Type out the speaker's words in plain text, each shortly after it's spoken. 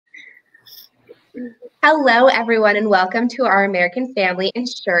Hello, everyone, and welcome to our American Family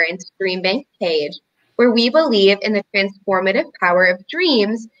Insurance DreamBank page, where we believe in the transformative power of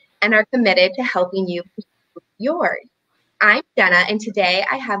dreams and are committed to helping you pursue yours. I'm Jenna, and today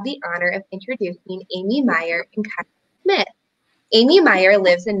I have the honor of introducing Amy Meyer and Kyla Smith. Amy Meyer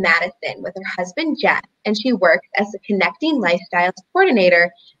lives in Madison with her husband Jeff, and she works as a Connecting Lifestyles coordinator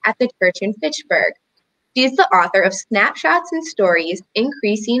at the church in Fitchburg. She is the author of Snapshots and Stories,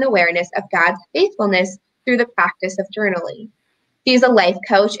 Increasing Awareness of God's Faithfulness Through the Practice of Journaling. She is a life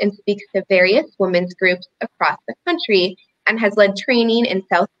coach and speaks to various women's groups across the country and has led training in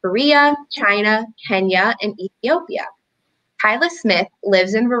South Korea, China, Kenya, and Ethiopia. Kyla Smith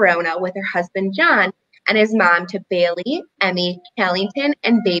lives in Verona with her husband John and is mom to Bailey, Emmy, Callington,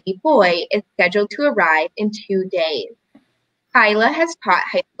 and baby boy is scheduled to arrive in 2 days. Kyla has taught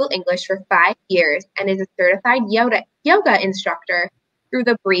high school English for 5 years and is a certified yoga instructor through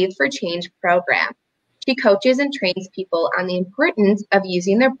the Breathe for Change program. She coaches and trains people on the importance of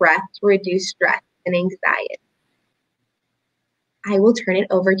using their breath to reduce stress and anxiety. I will turn it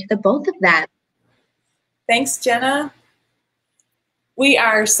over to the both of them. Thanks, Jenna. We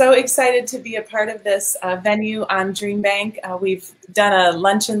are so excited to be a part of this venue on DreamBank. We've done a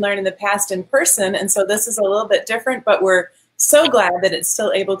lunch and learn in the past in person, and so this is a little bit different, but we're so glad that it's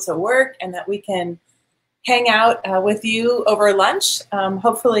still able to work and that we can hang out with you over lunch.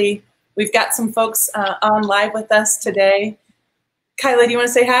 Hopefully, we've got some folks on live with us today. Kyla, do you want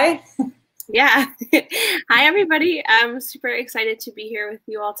to say hi? Yeah. Hi, everybody. I'm super excited to be here with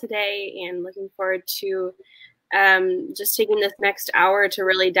you all today and looking forward to just taking this next hour to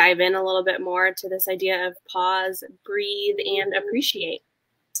really dive in a little bit more to this idea of pause, breathe, and appreciate.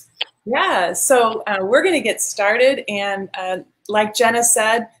 Yeah, so we're going to get started, and like Jenna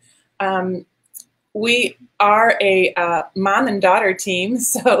said, we are a mom and daughter team.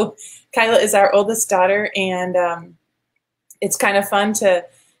 So Kyla is our oldest daughter, and it's kind of fun to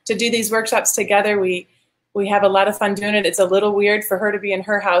do these workshops together. We have a lot of fun doing it. It's a little weird for her to be in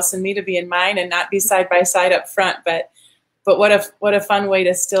her house and me to be in mine and not be side by side up front, but what a fun way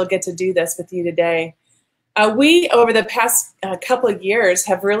to still get to do this with you today. We, over the past couple of years,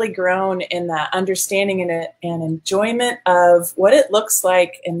 have really grown in the understanding and enjoyment of what it looks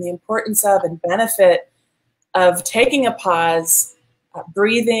like and the importance of and benefit of taking a pause,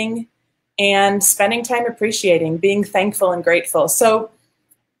 breathing, and spending time appreciating, being thankful and grateful. So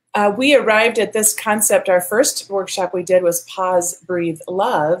we arrived at this concept. Our first workshop we did was Pause, Breathe,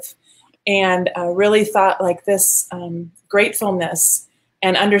 Love, and really thought like this gratefulness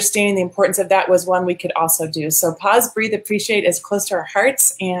and understanding the importance of that was one we could also do. So Pause, Breathe, Appreciate is close to our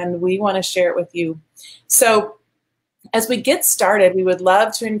hearts, and we want to share it with you. So as we get started, we would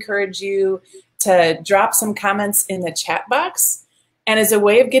love to encourage you to drop some comments in the chat box. And as a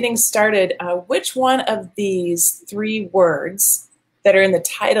way of getting started, which one of these 3 words that are in the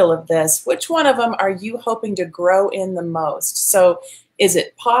title of this, which one of them are you hoping to grow in the most? So is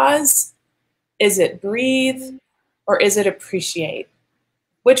it pause, is it breathe, or is it appreciate?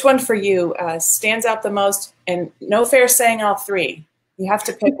 Which one for you stands out the most? And no fair saying all 3. You have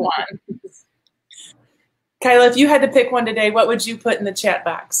to pick one. Kyla, if you had to pick one today, what would you put in the chat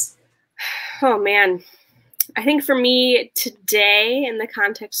box? Oh, man. I think for me today, in the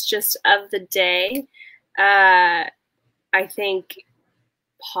context just of the day, I think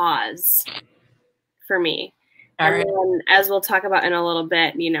pause for me. All and right. then, as we'll talk about in a little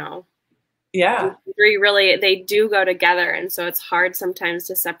bit, Yeah. 3 really, they do go together, and so it's hard sometimes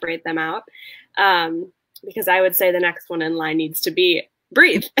to separate them out, because I would say the next one in line needs to be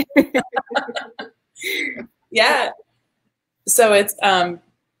breathe. Yeah. So it's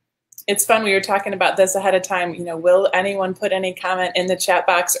fun. We were talking about this ahead of time. Will anyone put any comment in the chat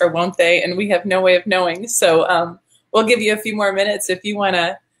box or won't they? And we have no way of knowing. So we'll give you a few more minutes if you want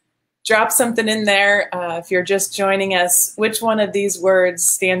to drop something in there. If you're just joining us, which one of these words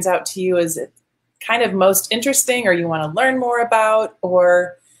stands out to you? Is it kind of most interesting, or you want to learn more about,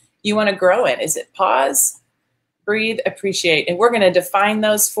 or you want to grow in? Is it pause, breathe, appreciate? And we're going to define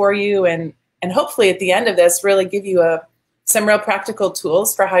those for you, and hopefully at the end of this really give you some real practical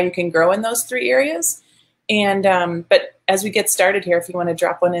tools for how you can grow in those 3 areas. And but as we get started here, if you want to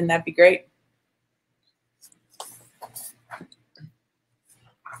drop one in, that'd be great.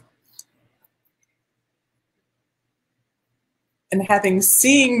 And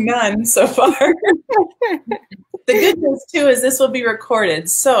seeing none so far. The good news too is this will be recorded.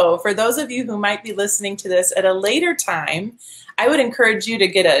 So for those of you who might be listening to this at a later time, I would encourage you to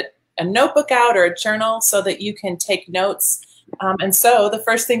get a notebook out or a journal so that you can take notes. And so the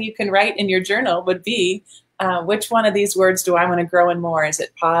first thing you can write in your journal would be which one of these words do I want to grow in more? Is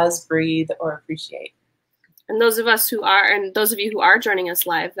it pause, breathe, or appreciate? And those of you who are joining us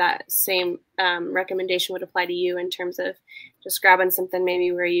live, that same recommendation would apply to you in terms of just grabbing something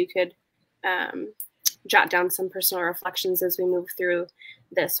maybe where you could jot down some personal reflections as we move through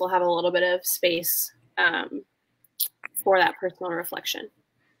this. We'll have a little bit of space for that personal reflection.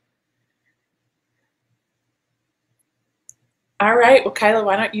 All right. Well, Kyla,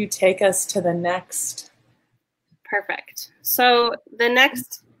 why don't you take us to the next? Perfect. So the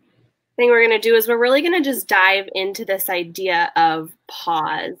next thing we're going to do is we're really going to just dive into this idea of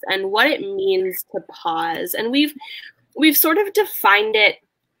pause and what it means to pause. And we've sort of defined it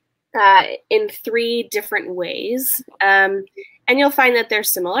in 3 different ways. And you'll find that they're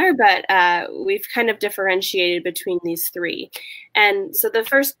similar, but we've kind of differentiated between these 3. And so the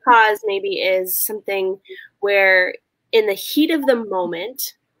first pause maybe is something where in the heat of the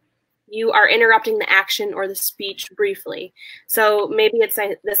moment, you are interrupting the action or the speech briefly. So maybe it's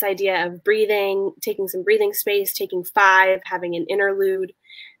this idea of breathing, taking some breathing space, taking 5, having an interlude.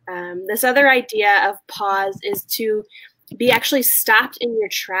 This other idea of pause is to be actually stopped in your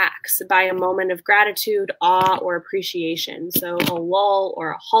tracks by a moment of gratitude, awe, or appreciation. So a lull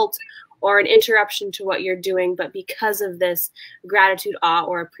or a halt or an interruption to what you're doing, but because of this gratitude, awe,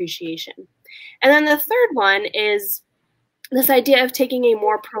 or appreciation. And then the third one is this idea of taking a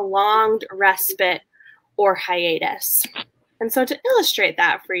more prolonged respite or hiatus. And so to illustrate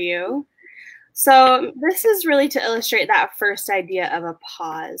that for you, so this is really to illustrate that first idea of a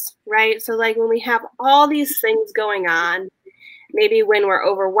pause, right? So like when we have all these things going on, maybe when we're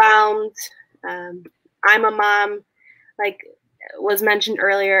overwhelmed, I'm a mom, like was mentioned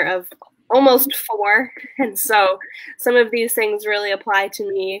earlier, of almost 4. And so some of these things really apply to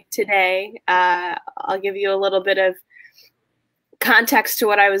me today. I'll give you a little bit of context to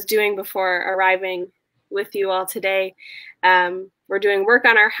what I was doing before arriving with you all today. We're doing work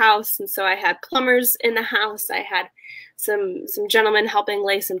on our house, and so I had plumbers in the house. I had some gentlemen helping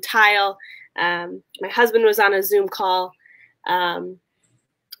lay some tile. My husband was on a Zoom call.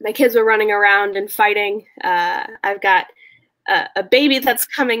 My kids were running around and fighting. I've got a baby that's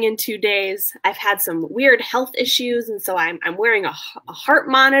coming in 2 days. I've had some weird health issues, and so I'm wearing a heart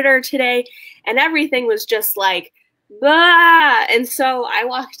monitor today, and everything was just like, blah. And so I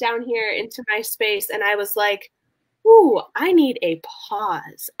walked down here into my space and I was like, ooh, I need a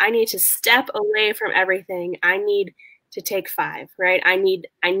pause. I need to step away from everything. I need to take 5, right? I need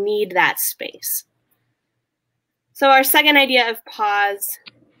that space. So our second idea of pause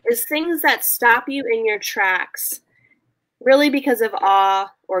is things that stop you in your tracks really because of awe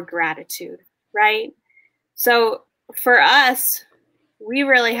or gratitude, right? So for us, we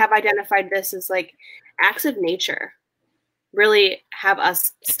really have identified this as like acts of nature really have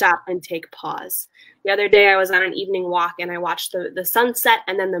us stop and take pause. The other day I was on an evening walk and I watched the sunset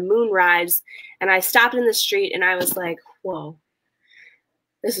and then the moon rise, and I stopped in the street and I was like, whoa,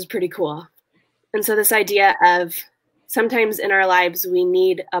 this is pretty cool. And so this idea of sometimes in our lives we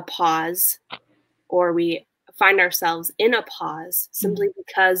need a pause, or we find ourselves in a pause simply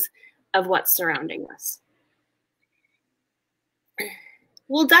because of what's surrounding us.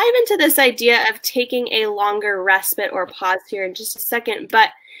 We'll dive into this idea of taking a longer respite or pause here in just a second, but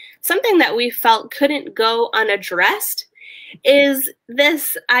something that we felt couldn't go unaddressed is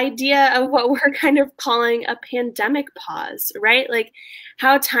this idea of what we're kind of calling a pandemic pause, right? Like,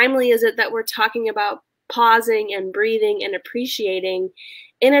 how timely is it that we're talking about pausing and breathing and appreciating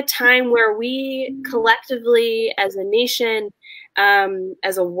in a time where we collectively as a nation,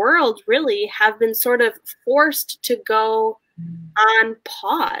 as a world really, have been sort of forced to go on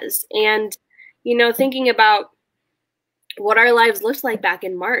pause. And, you know, thinking about what our lives looked like back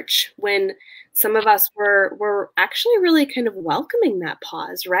in March when some of us were actually really kind of welcoming that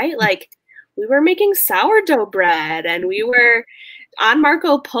pause, right? Like we were making sourdough bread and we were on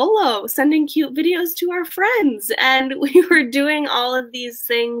Marco Polo sending cute videos to our friends, and we were doing all of these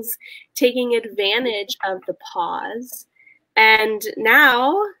things, taking advantage of the pause. And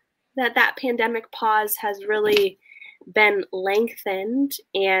now that that pandemic pause has really been lengthened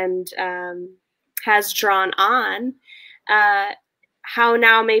and has drawn on, how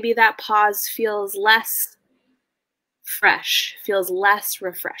now maybe that pause feels less fresh, feels less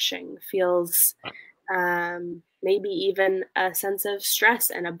refreshing, feels maybe even a sense of stress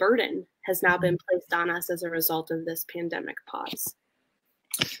and a burden has now been placed on us as a result of this pandemic pause.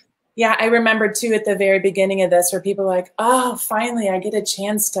 Yeah, I remember too at the very beginning of this where people were like, oh, finally I get a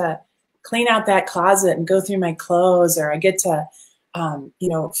chance to clean out that closet and go through my clothes, or I get to, you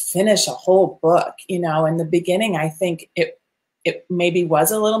know, finish a whole book. You know, in the beginning, I think it maybe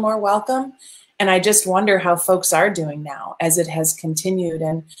was a little more welcome. And I just wonder how folks are doing now as it has continued.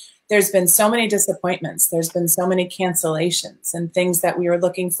 And there's been so many disappointments. There's been so many cancellations and things that we were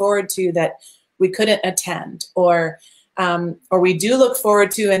looking forward to that we couldn't attend, or we do look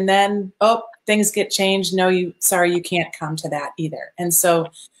forward to, and then, oh, things get changed. No, sorry, you can't come to that either. And so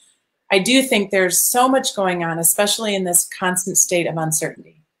I do think there's so much going on, especially in this constant state of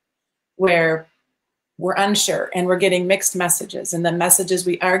uncertainty, where we're unsure and we're getting mixed messages, and the messages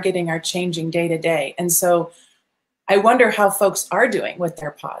we are getting are changing day to day. And so I wonder how folks are doing with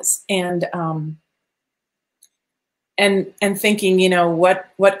their pause, and thinking, you know,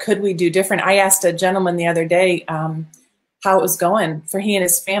 what could we do different? I asked a gentleman the other day how it was going for he and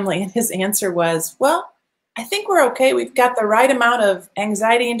his family, and his answer was, well, I think we're okay. We've got the right amount of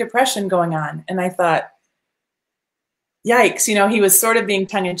anxiety and depression going on. And I thought, yikes, you know, he was sort of being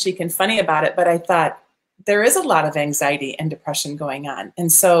tongue-in-cheek and funny about it, but I thought, there is a lot of anxiety and depression going on.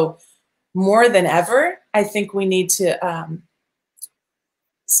 And so more than ever, I think we need to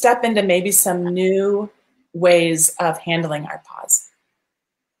step into maybe some new ways of handling our pause.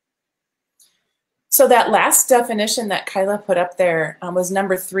 So that last definition that Kyla put up there was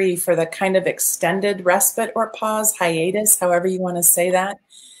number 3 for the kind of extended respite or pause, hiatus, however you want to say that.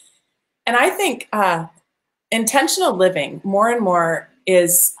 And I think intentional living more and more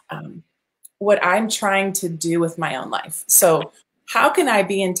is what I'm trying to do with my own life. So how can I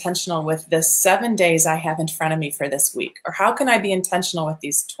be intentional with this 7 days I have in front of me for this week? Or how can I be intentional with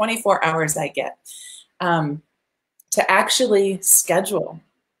these 24 hours I get to actually schedule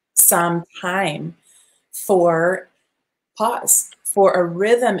some time for pause, for a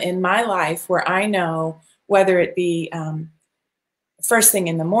rhythm in my life where I know, whether it be first thing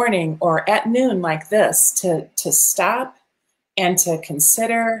in the morning or at noon like this, to stop and to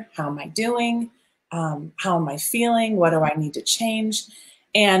consider, how am I doing? How am I feeling? What do I need to change?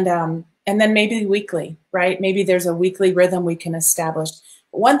 And then maybe weekly, right? Maybe there's a weekly rhythm we can establish.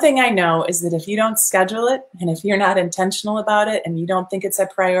 One thing I know is that if you don't schedule it, and if you're not intentional about it, and you don't think it's a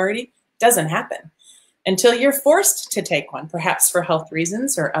priority, it doesn't happen until you're forced to take one, perhaps for health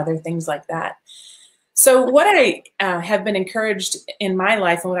reasons or other things like that. So what I have been encouraged in my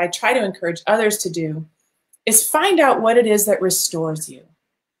life, and what I try to encourage others to do, is find out what it is that restores you.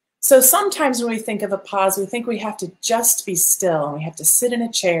 So sometimes when we think of a pause, we think we have to just be still, and we have to sit in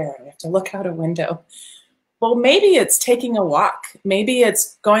a chair, and we have to look out a window. Well, maybe it's taking a walk. Maybe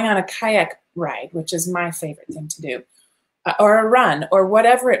it's going on a kayak ride, which is my favorite thing to do, or a run, or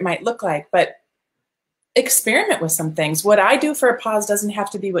whatever it might look like. But experiment with some things. What I do for a pause doesn't have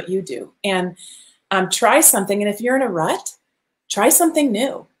to be what you do. And try something. And if you're in a rut, try something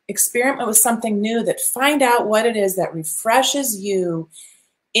new. Experiment with something new, that find out what it is that refreshes you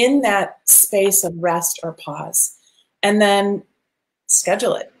in that space of rest or pause. And then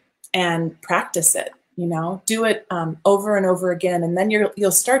schedule it and practice it. You know, do it over and over again, and then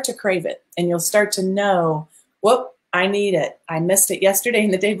you'll start to crave it, and you'll start to know, whoop, I need it. I missed it yesterday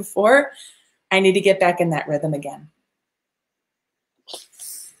and the day before. I need to get back in that rhythm again.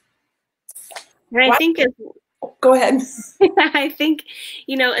 And I think go ahead. I think,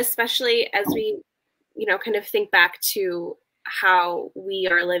 you know, especially as we, you know, kind of think back to how we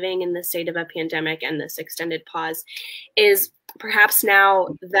are living in the state of a pandemic and this extended pause, is perhaps now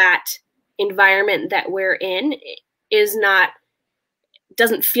that environment that we're in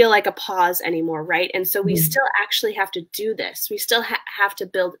doesn't feel like a pause anymore, right? And so we still actually have to do this. We still have to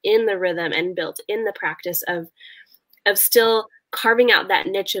build in the rhythm and build in the practice of still carving out that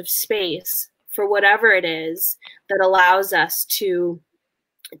niche of space for whatever it is that allows us to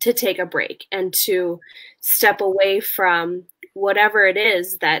take a break and to step away from whatever it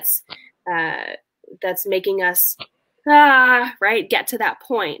is that's making us right, get to that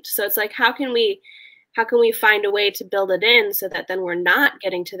point. So it's like, how can we find a way to build it in so that then we're not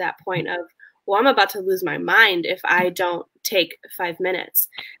getting to that point of, well, I'm about to lose my mind if I don't take 5 minutes.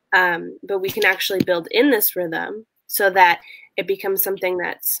 But we can actually build in this rhythm so that it becomes something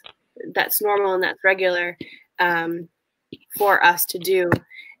that's normal and that's regular for us to do.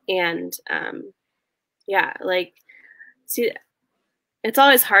 And yeah, like, see, it's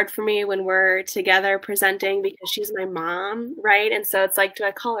always hard for me when we're together presenting because she's my mom, right? And so it's like, do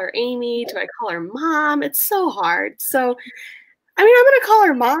I call her Amy? Do I call her Mom? It's so hard. So, I mean, I'm going to call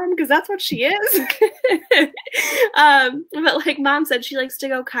her Mom because that's what she is. But like Mom said, she likes to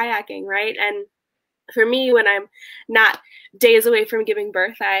go kayaking, right? And for me, when I'm not days away from giving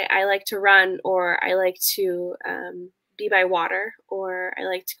birth, I like to run, or I like to be by water, or I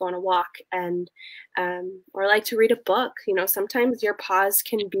like to go on a walk, and or I like to read a book. You know, sometimes your pause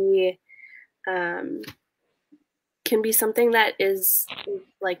can be can be something that is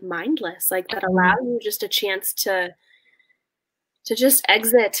like mindless, like that allows you just a chance to just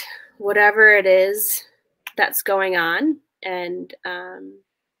exit whatever it is that's going on, and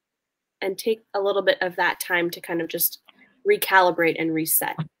take a little bit of that time to kind of just recalibrate and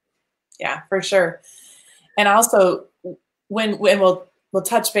reset. Yeah, for sure. And also, when we'll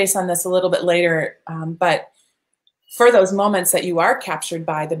touch base on this a little bit later, but for those moments that you are captured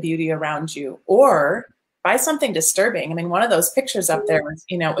by the beauty around you or by something disturbing. I mean, one of those pictures up there was,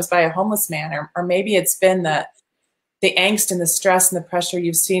 it was by a homeless man, or maybe it's been the angst and the stress and the pressure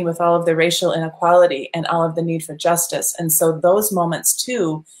you've seen with all of the racial inequality and all of the need for justice. And so those moments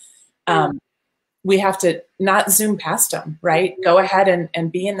too, we have to not zoom past them, right? Go ahead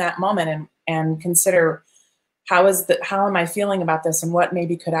and be in that moment and consider how am I feeling about this, and what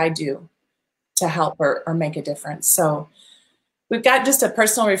maybe could I do to help or make a difference. So we've got just a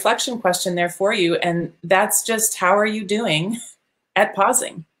personal reflection question there for you. And that's just, how are you doing at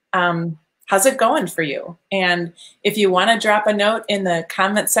pausing? How's it going for you? And if you want to drop a note in the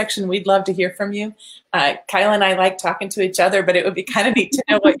comment section, we'd love to hear from you. Kyla and I like talking to each other, but it would be kind of neat to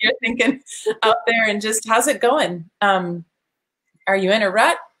know what you're thinking out there, and just how's it going? Are you in a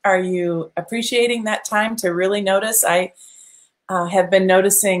rut? Are you appreciating that time to really notice? I have been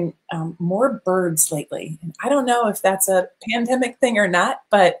noticing more birds lately. And I don't know if that's a pandemic thing or not,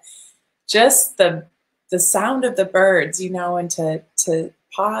 but just the sound of the birds, and to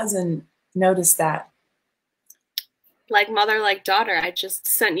pause and notice that. Like mother, like daughter. I just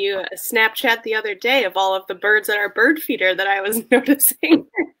sent you a Snapchat the other day of all of the birds at our bird feeder that I was noticing.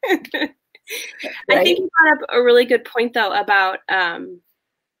 Right. I think you brought up a really good point, though, about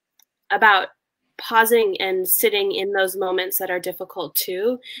pausing and sitting in those moments that are difficult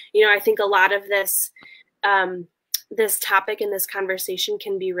too. I think a lot of this this topic and this conversation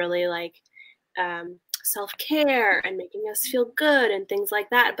can be really like self-care and making us feel good and things like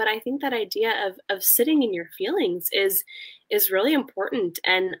that. But I think that idea of sitting in your feelings is really important,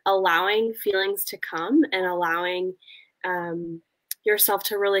 and allowing feelings to come and allowing yourself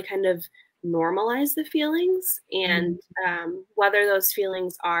to really kind of normalize the feelings, and whether those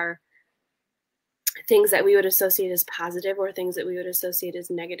feelings are things that we would associate as positive or things that we would associate as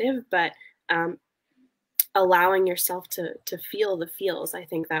negative, but allowing yourself to feel the feels. I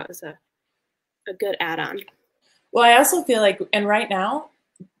think that was a good add-on. Well, I also feel like, and right now,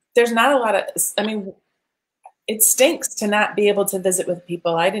 there's not a lot of, it stinks to not be able to visit with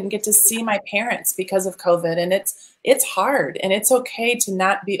people. I didn't get to see my parents because of COVID, and it's hard, and it's okay to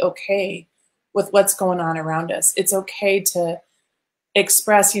not be okay with what's going on around us. It's okay to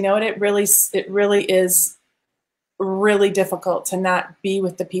express, it really is really difficult to not be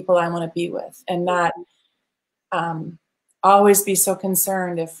with the people I want to be with, and not always be so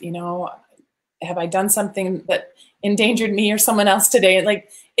concerned if, have I done something that endangered me or someone else today?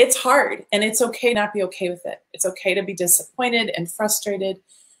 Like, it's hard, and it's okay not be okay with it. It's okay to be disappointed and frustrated.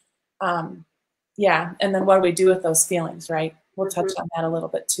 Yeah. And then what do we do with those feelings, right? We'll touch on that a little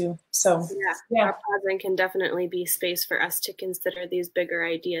bit too. So yeah. Our pausing can definitely be space for us to consider these bigger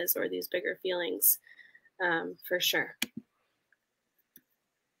ideas or these bigger feelings, for sure.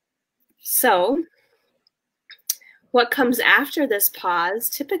 So what comes after this pause,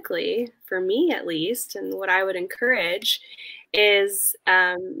 typically, for me at least, and what I would encourage, is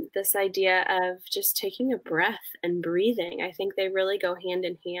this idea of just taking a breath and breathing. I think they really go hand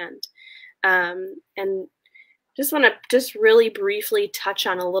in hand. And just want to really briefly touch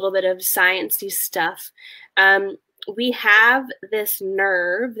on a little bit of sciencey stuff. We have this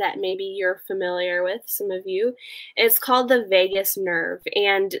nerve that maybe you're familiar with, some of you. It's called the vagus nerve,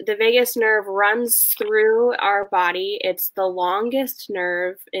 and the vagus nerve runs through our body. It's the longest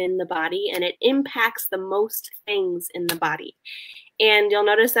nerve in the body, and it impacts the most things in the body. And you'll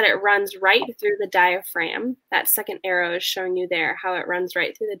notice that it runs right through the diaphragm. That second arrow is showing you there how it runs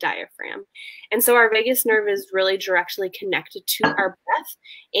right through the diaphragm. And so our vagus nerve is really directly connected to our breath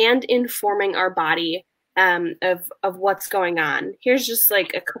and informing our body of what's going on. Here's just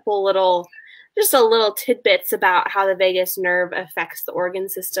like a couple little tidbits about how the vagus nerve affects the organ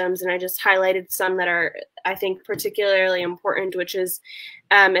systems. And I just highlighted some that are, I think, particularly important, which is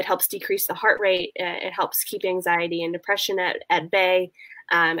it helps decrease the heart rate. It helps keep anxiety and depression at bay.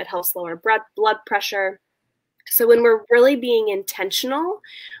 It helps lower blood pressure. So when we're really being intentional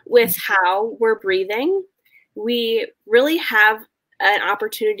with how we're breathing, we really have an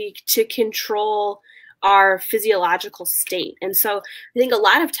opportunity to control our physiological state. And so I think a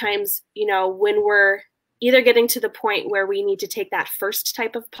lot of times, when we're either getting to the point where we need to take that first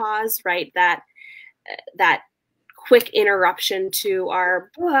type of pause, right, that quick interruption to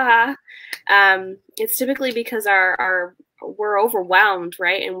our blah, it's typically because we're overwhelmed,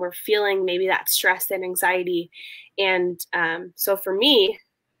 right? And we're feeling maybe that stress and anxiety. And so for me,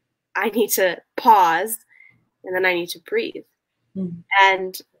 I need to pause, and then I need to breathe. Mm-hmm.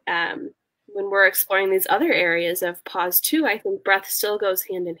 And when we're exploring these other areas of pause too, I think breath still goes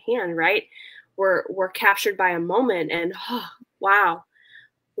hand in hand, right? We're captured by a moment, and oh, wow,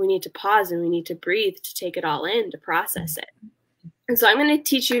 we need to pause and we need to breathe to take it all in, to process it. And so I'm going to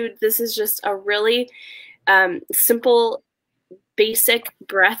teach you, this is just a really simple, basic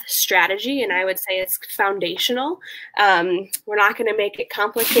breath strategy, and I would say it's foundational. We're not going to make it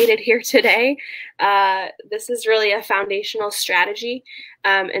complicated here today. This is really a foundational strategy.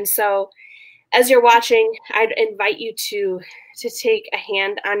 And so as you're watching, I'd invite you to take a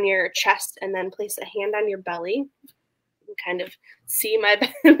hand on your chest and then place a hand on your belly. You can kind of see my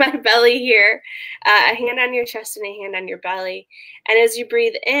belly here. A hand on your chest and a hand on your belly. And as you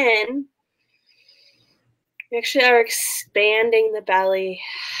breathe in, you actually are expanding the belly.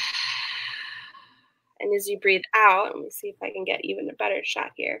 And as you breathe out, let me see if I can get even a better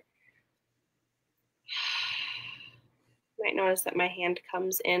shot here. You might notice that my hand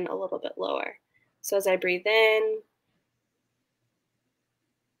comes in a little bit lower. So as I breathe in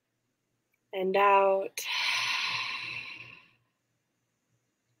and out,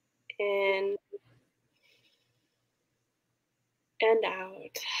 in and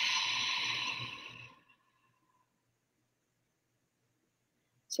out.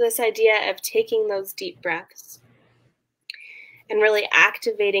 So this idea of taking those deep breaths and really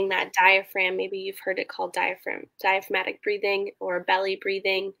activating that diaphragm, maybe you've heard it called diaphragmatic breathing or belly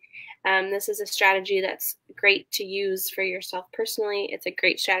breathing. This is a strategy that's great to use for yourself personally. It's a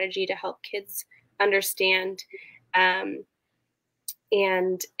great strategy to help kids understand. And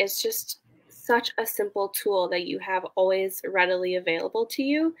it's just such a simple tool that you have always readily available to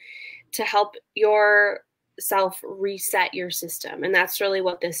you to help yourself reset your system. And that's really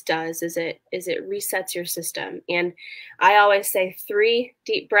what this does, is it resets your system. And I always say 3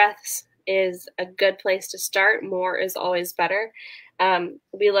 deep breaths is a good place to start. More is always better.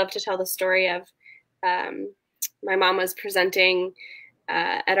 We love to tell the story of my mom was presenting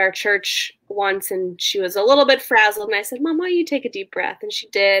at our church once, and she was a little bit frazzled. And I said, "Mom, why don't you take a deep breath?" And she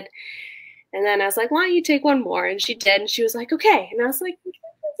did. And then I was like, "Why don't you take one more?" And she did. And she was like, "Okay." And I was like,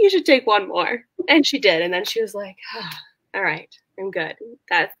 "You should take one more." And she did. And then she was like, oh, "All right, I'm good."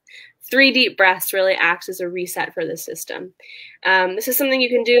 That 3 deep breaths really acts as a reset for the system. This is something you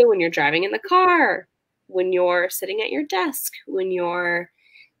can do when you're driving in the car, when you're sitting at your desk, when you're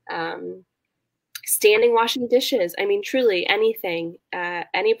standing washing dishes. I mean, truly anything,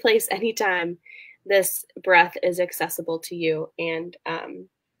 any place, anytime, this breath is accessible to you. And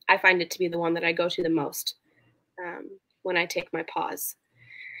I find it to be the one that I go to the most when I take my pause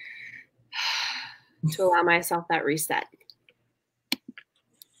to allow myself that reset.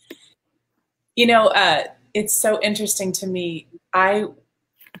 You know, it's so interesting to me.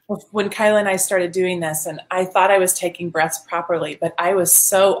 When Kyla and I started doing this, and I thought I was taking breaths properly, but I was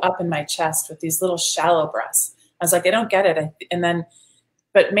so up in my chest with these little shallow breaths. I was like, I don't get it.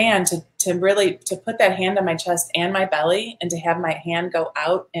 But man, to really put that hand on my chest and my belly, and to have my hand go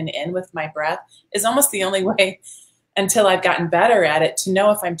out and in with my breath is almost the only way, until I've gotten better at it, to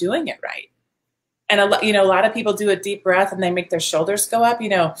know if I'm doing it right. And a lot of people do a deep breath and they make their shoulders go up.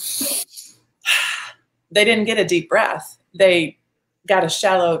 They didn't get a deep breath. They got a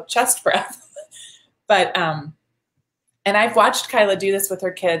shallow chest breath. But and I've watched Kyla do this with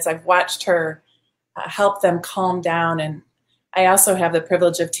her kids. I've watched her help them calm down. And I also have the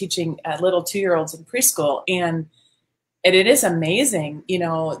privilege of teaching little 2-year-olds in preschool. And it is amazing.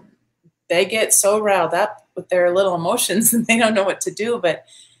 They get so riled up with their little emotions and they don't know what to do.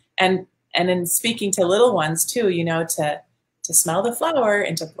 And in speaking to little ones too, to smell the flower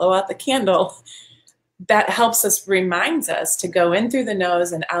and to blow out the candle, that helps us, reminds us to go in through the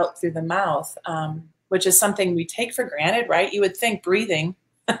nose and out through the mouth, which is something we take for granted, right? You would think breathing,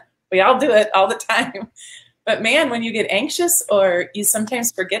 we all do it all the time. But man, when you get anxious, or you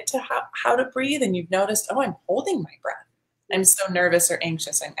sometimes forget how to breathe, and you've noticed, oh, I'm holding my breath. I'm so nervous or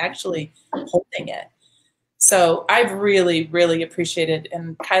anxious. I'm actually holding it. So I've really, really appreciated,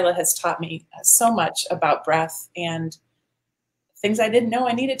 and Kyla has taught me so much about breath and things I didn't know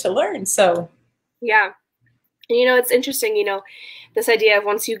I needed to learn. So yeah. And it's interesting, this idea of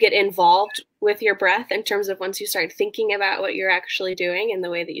once you get involved with your breath, in terms of once you start thinking about what you're actually doing and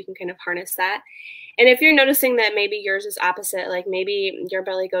the way that you can kind of harness that. And if you're noticing that maybe yours is opposite, like maybe your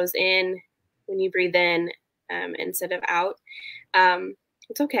belly goes in when you breathe in instead of out,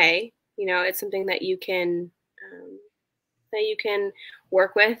 it's okay. It's something that you can you can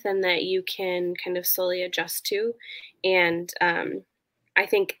work with and that you can kind of slowly adjust to. And I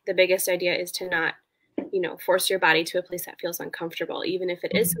think the biggest idea is to not, force your body to a place that feels uncomfortable, even if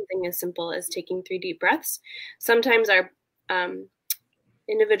it is something as simple as taking 3 deep breaths. Sometimes our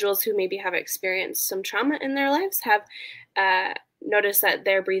individuals who maybe have experienced some trauma in their lives have noticed that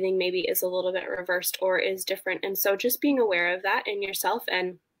their breathing maybe is a little bit reversed or is different. And so just being aware of that in yourself,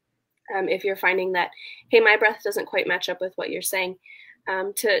 and if you're finding that, hey, my breath doesn't quite match up with what you're saying,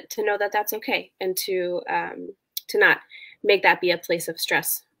 to know that that's okay, and to not make that be a place of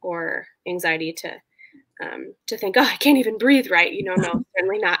stress or anxiety to think, oh, I can't even breathe right. No,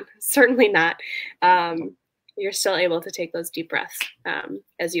 certainly not. Certainly not. You're still able to take those deep breaths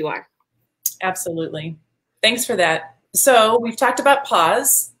as you are. Absolutely. Thanks for that. So we've talked about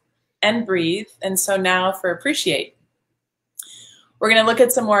pause and breathe. And so now for appreciate. We're going to look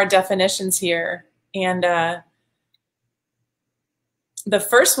at some more definitions here. And the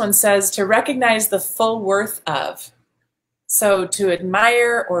first one says to recognize the full worth of. So to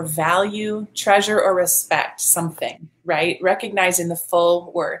admire or value, treasure or respect something, right? Recognizing the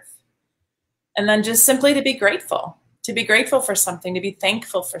full worth. And then just simply to be grateful for something, to be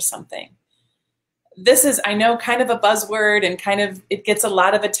thankful for something. This is, I know, kind of a buzzword and kind of, it gets a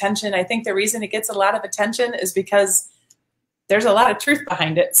lot of attention. I think the reason it gets a lot of attention is because there's a lot of truth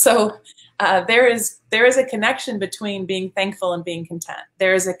behind it. So there is a connection between being thankful and being content.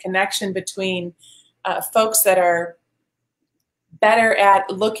 There is a connection between folks that are better at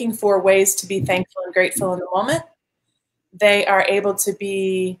looking for ways to be thankful and grateful in the moment. They are able to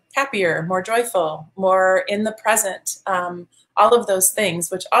be happier, more joyful, more in the present, all of those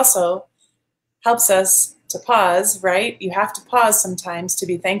things, which also helps us to pause, right? You have to pause sometimes to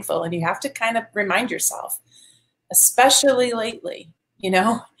be thankful, and you have to kind of remind yourself, especially lately,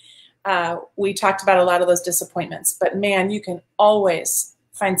 we talked about a lot of those disappointments, but man, you can always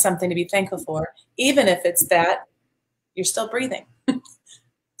find something to be thankful for, even if it's that you're still breathing.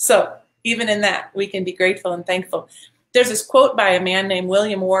 So even in that, we can be grateful and thankful. There's this quote by a man named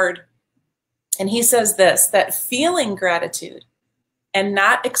William Ward, and he says this, that feeling gratitude and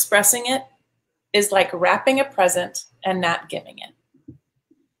not expressing it is like wrapping a present and not giving it.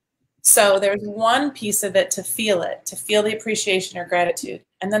 So there's one piece of it, to feel the appreciation or gratitude.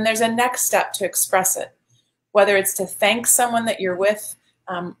 And then there's a next step to express it, whether it's to thank someone that you're with,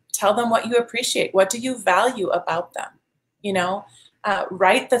 tell them what you appreciate. What do you value about them?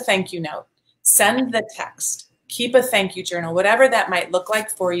 Write the thank you note, send the text, keep a thank you journal, whatever that might look like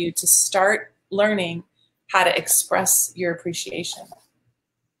for you to start learning how to express your appreciation.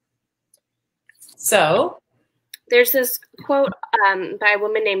 So there's this quote by a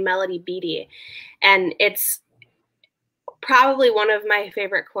woman named Melody Beattie, and it's probably one of my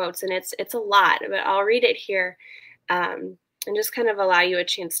favorite quotes, and it's a lot, but I'll read it here and just kind of allow you a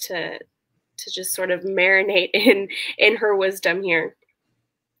chance to just sort of marinate in her wisdom here.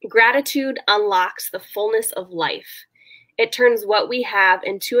 Gratitude unlocks the fullness of life. It turns what we have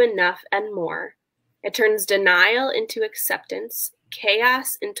into enough and more. It turns denial into acceptance,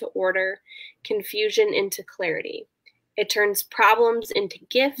 chaos into order, confusion into clarity. It turns problems into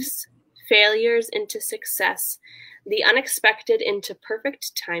gifts, failures into success, the unexpected into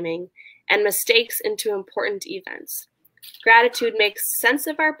perfect timing, and mistakes into important events. Gratitude makes sense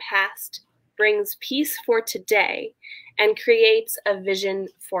of our past, brings peace for today, and creates a vision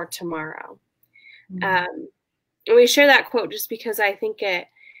for tomorrow. And we share that quote just because I think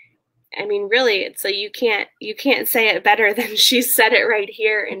really, it's like you can't say it better than she said it right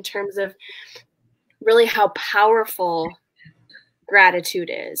here, in terms of really how powerful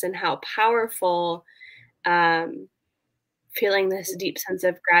gratitude is, and how powerful feeling this deep sense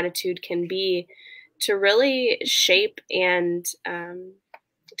of gratitude can be to really shape and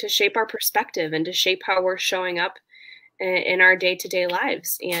to shape our perspective, and to shape how we're showing up in our day-to-day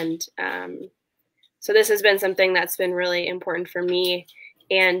lives. And so this has been something that's been really important for me.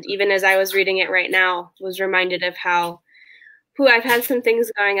 And even as I was reading it right now, was reminded of how I've had some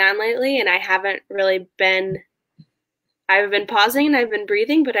things going on lately, and I haven't really been, I've been pausing and I've been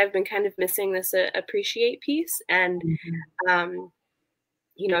breathing, but I've been kind of missing this appreciate piece. And,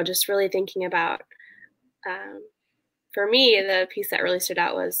 just really thinking about, for me, the piece that really stood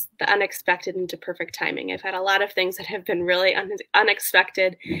out was the unexpected into perfect timing. I've had a lot of things that have been really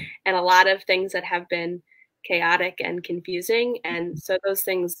unexpected, and a lot of things that have been chaotic and confusing. And so those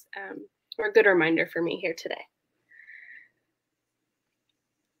things were a good reminder for me here today.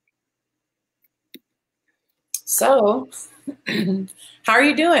 So how are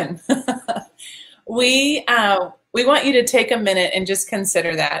you doing? We want you to take a minute and just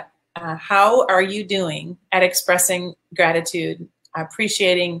consider that. How are you doing at expressing gratitude,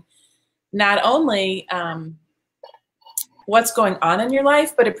 appreciating not only what's going on in your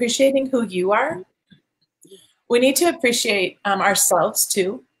life, but appreciating who you are? We need to appreciate ourselves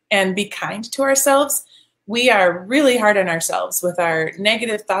too and be kind to ourselves. We are really hard on ourselves with our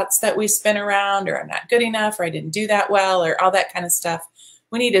negative thoughts that we spin around, or I'm not good enough, or I didn't do that well, or all that kind of stuff.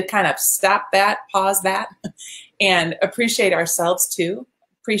 We need to kind of stop that, pause that, and appreciate ourselves too.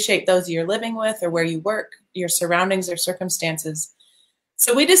 Appreciate those you're living with or where you work, your surroundings or circumstances.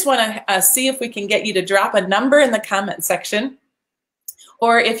 So we just want to see if we can get you to drop a number in the comment section.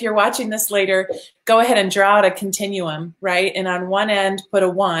 Or if you're watching this later, go ahead and draw out a continuum, right? And on one end, put a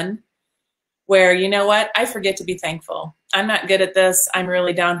 1, where, you know what, I forget to be thankful. I'm not good at this. I'm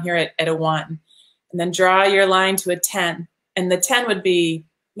really down here at a 1. And then draw your line to a 10. And the 10 would be,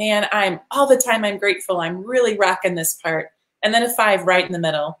 man, all the time I'm grateful. I'm really rocking this part. And then a 5 right in the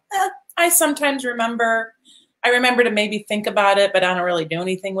middle. I sometimes remember to maybe think about it, but I don't really do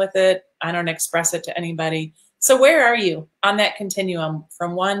anything with it. I don't express it to anybody. So where are you on that continuum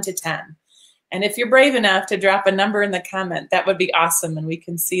from 1 to 10? And if you're brave enough to drop a number in the comment, that would be awesome. And we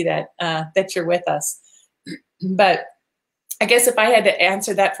can see that that you're with us. But I guess if I had to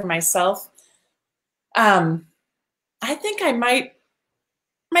answer that for myself, I think I might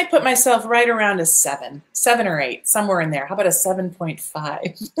put myself right around a 7 or 8, somewhere in there. How about a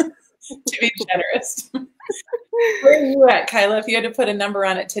 7.5 to be generous? Where are you at, Kyla? If you had to put a number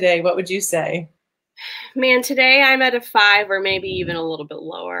on it today, what would you say? Man, today I'm at a 5 or maybe even a little bit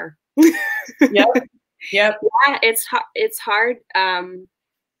lower. Yep. Yeah, it's hard. I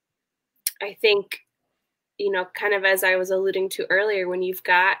think, kind of as I was alluding to earlier, when you've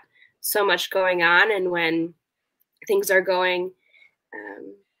got so much going on and when things are going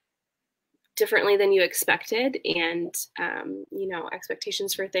differently than you expected, and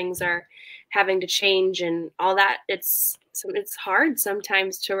expectations for things are having to change and all that, it's hard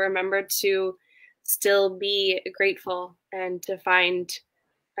sometimes to remember to still be grateful and to find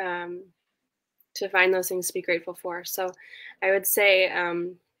those things to be grateful for. So I would say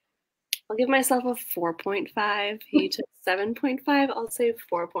I'll give myself a 4.5. You took 7.5. I'll say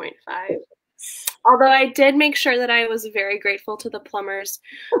 4.5. Although I did make sure that I was very grateful to the plumbers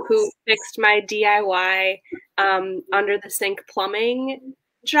who fixed my DIY under the sink plumbing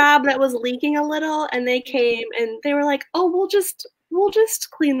job that was leaking a little, and they came and they were like, "Oh, we'll just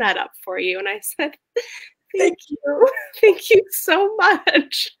clean that up for you." And I said, "Thank you. Thank you so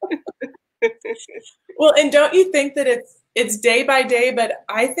much." Well, and don't you think that it's day by day, but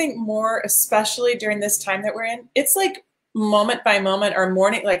I think more especially during this time that we're in, it's like moment by moment or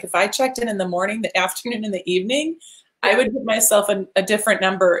morning. Like if I checked in the morning, the afternoon, and the evening, I would give myself a different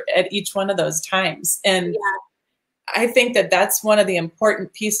number at each one of those times. And I think that that's one of the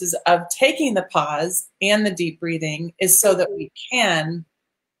important pieces of taking the pause and the deep breathing, is so that we can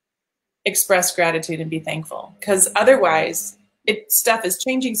express gratitude and be thankful. Because otherwise, stuff is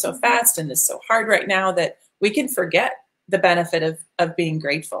changing so fast and is so hard right now that we can forget the benefit of being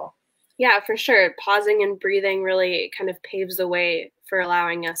grateful. Yeah, for sure. Pausing and breathing really kind of paves the way for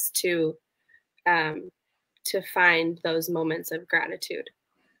allowing us to find those moments of gratitude.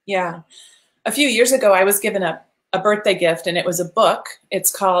 Yeah. A few years ago, I was given a birthday gift, and it was a book.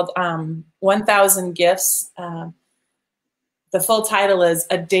 It's called 1,000 Gifts. The full title is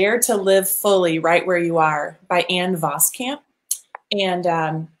A Dare to Live Fully Right Where You Are by Ann Voskamp. And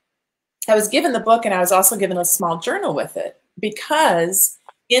I was given the book, and I was also given a small journal with it, because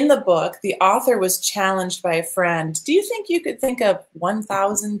in the book, the author was challenged by a friend. Do you think you could think of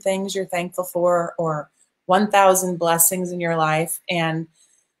 1,000 things you're thankful for, or 1,000 blessings in your life? And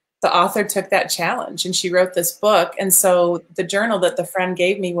the author took that challenge, and she wrote this book. And so the journal that the friend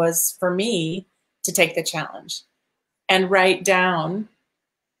gave me was for me to take the challenge and write down,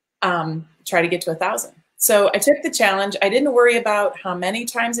 try to get to 1,000. So I took the challenge. I didn't worry about how many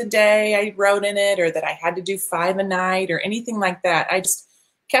times a day I wrote in it, or that I had to do 5 a night or anything like that. I just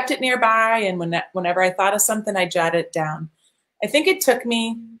kept it nearby, and whenever I thought of something, I jotted it down. I think it took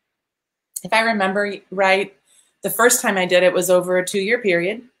me, if I remember right, the first time I did it was over a 2-year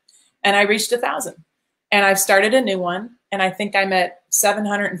period, and I reached 1,000. And I've started a new one, and I think I'm at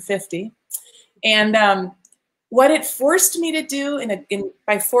 750. And what it forced me to do,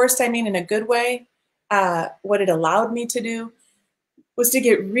 by forced I mean in a good way, what it allowed me to do was to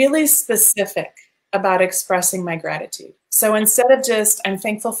get really specific about expressing my gratitude. So instead of just, I'm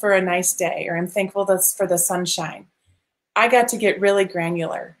thankful for a nice day, or I'm thankful for the sunshine, I got to get really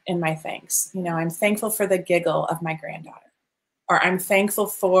granular in my thanks. I'm thankful for the giggle of my granddaughter, or I'm thankful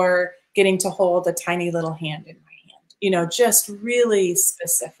for getting to hold a tiny little hand in my hand. Just really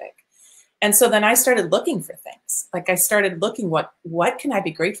specific. And so then I started looking for things. Like I started looking, what can I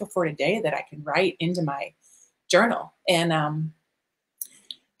be grateful for today that I can write into my journal? And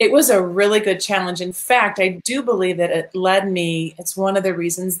it was a really good challenge. In fact, I do believe that it led me, it's one of the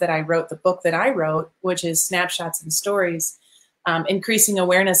reasons that I wrote the book that I wrote, which is Snapshots and Stories, increasing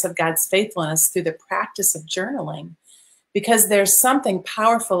awareness of God's faithfulness through the practice of journaling, because there's something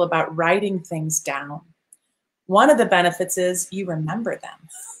powerful about writing things down. One of the benefits is you remember them.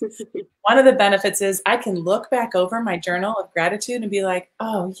 One of the benefits is I can look back over my journal of gratitude and be like,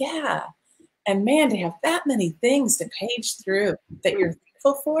 oh yeah. And man, to have that many things to page through that you're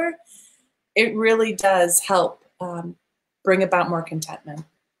thankful for, it really does help bring about more contentment.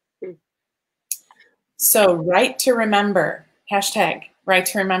 So write to remember, hashtag write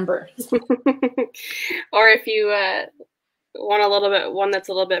to remember. Or if you want one that's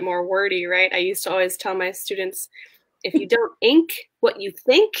a little bit more wordy, right? I used to always tell my students, if you don't ink what you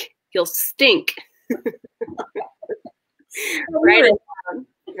think, you'll stink. Write it down.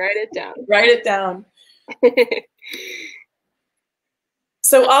 Write it down. Write it down.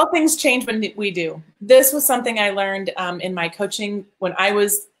 So all things change when we do. This was something I learned in my coaching when I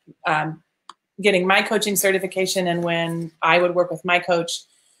was getting my coaching certification, and when I would work with my coach,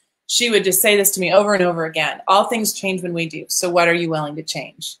 she would just say this to me over and over again. All things change when we do. So what are you willing to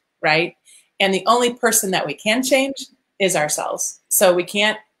change, right? And the only person that we can change is ourselves. So I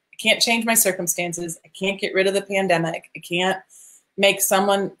can't change my circumstances. I can't get rid of the pandemic. I can't make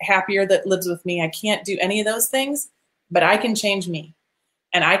someone happier that lives with me. I can't do any of those things, but I can change me.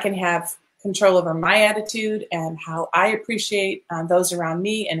 And I can have control over my attitude and how I appreciate those around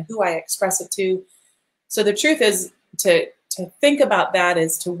me and who I express it to. So the truth is to think about that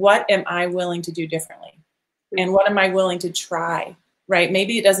as to what am I willing to do differently? And what am I willing to try, right?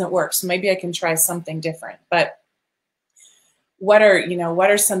 Maybe it doesn't work, so maybe I can try something different. But what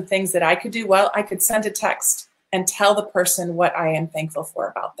are some things that I could do? Well, I could send a text and tell the person what I am thankful for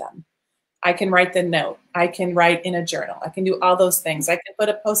about them. I can write the note. I can write in a journal. I can do all those things. I can put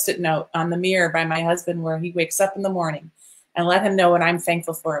a Post-it note on the mirror by my husband where he wakes up in the morning and let him know what I'm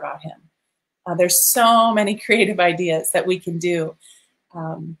thankful for about him. There's so many creative ideas that we can do.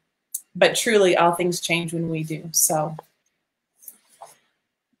 But truly, all things change when we do. So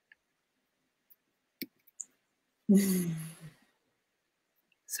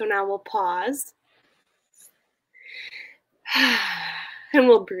now we'll pause. And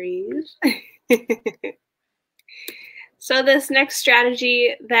we'll breathe. So this next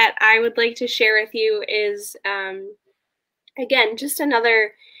strategy that I would like to share with you is, again, just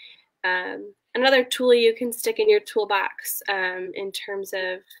another tool you can stick in your toolbox in terms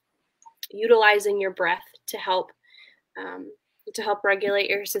of utilizing your breath to help regulate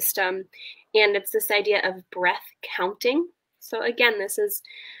your system. And it's this idea of breath counting. So again, this is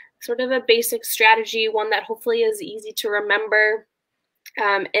sort of a basic strategy, one that hopefully is easy to remember.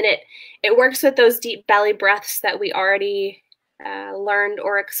 And it works with those deep belly breaths that we already learned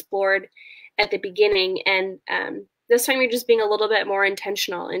or explored at the beginning. And this time you're just being a little bit more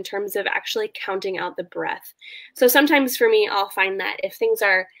intentional in terms of actually counting out the breath. So sometimes for me, I'll find that if things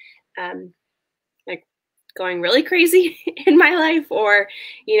are like going really crazy in my life, or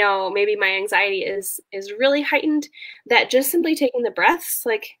maybe my anxiety is really heightened, that just simply taking the breaths,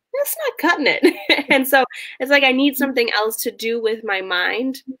 like, that's not cutting it. And so it's like I need something else to do with my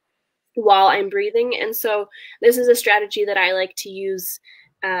mind while I'm breathing. And so this is a strategy that I like to use.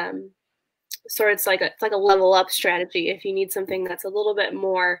 So it's like a level up strategy if you need something that's a little bit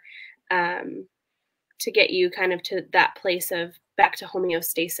more to get you kind of to that place of back to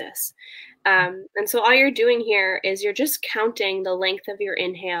homeostasis. And so all you're doing here is you're just counting the length of your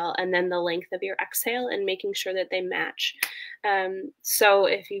inhale and then the length of your exhale and making sure that they match. So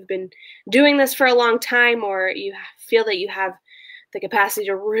if you've been doing this for a long time, or you feel that you have the capacity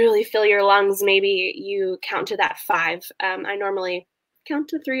to really fill your lungs, maybe you count to that 5. I normally count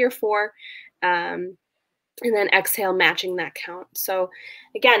to 3 or 4, and then exhale matching that count. So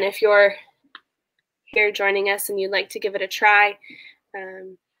again, if you're here joining us and you'd like to give it a try,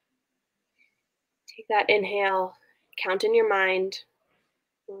 take that inhale, count in your mind,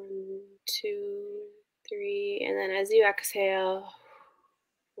 1, 2, 3, and then as you exhale,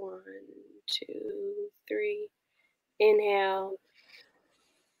 1, 2, 3, inhale,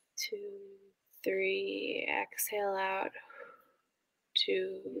 2, 3, exhale out,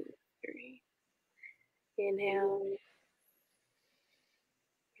 2, 3, inhale,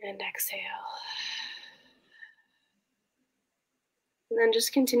 and exhale. And then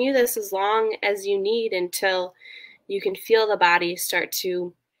just continue this as long as you need until you can feel the body start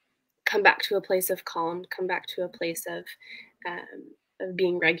to come back to a place of calm, come back to a place of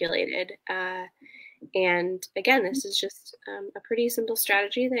being regulated. And again, this is just a pretty simple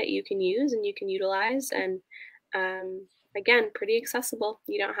strategy that you can use and you can utilize, and again, pretty accessible.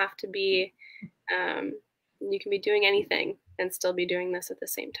 You don't have to be, you can be doing anything and still be doing this at the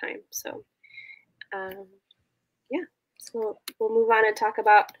same time. So yeah, so we'll move on and talk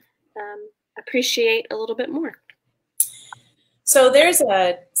about appreciate a little bit more. So there's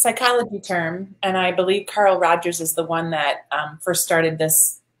a psychology term, and I believe Carl Rogers is the one that first started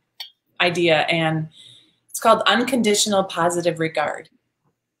this idea, and it's called unconditional positive regard.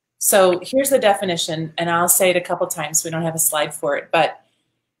 So here's the definition, and I'll say it a couple times so we don't have a slide for it, but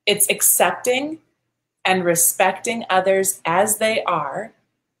it's accepting and respecting others as they are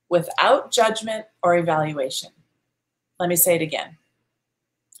without judgment or evaluation. Let me say it again.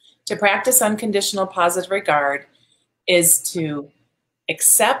 To practice unconditional positive regard is to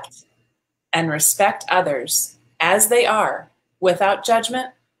accept and respect others as they are without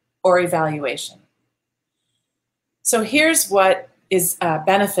judgment or evaluation. So here's what is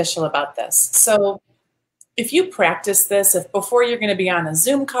beneficial about this. So if you practice this, if before you're going to be on a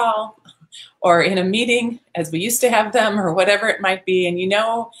Zoom call or in a meeting, as we used to have them, or whatever it might be, and you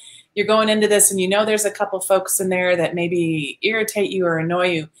know you're going into this and you know there's a couple folks in there that maybe irritate you or annoy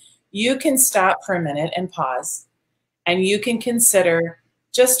you, you can stop for a minute and pause, and you can consider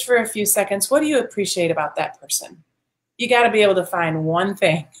just for a few seconds, what do you appreciate about that person? You got to be able to find one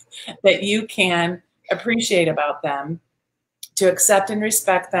thing that you can appreciate about them, to accept and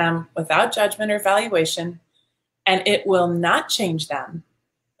respect them without judgment or evaluation, and it will not change them,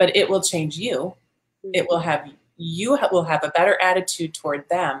 but it will change you. It will have, you will have a better attitude toward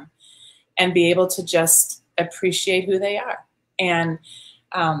them and be able to just appreciate who they are. And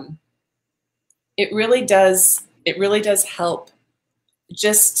it really does help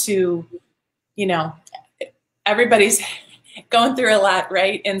just to, you know, everybody's going through a lot,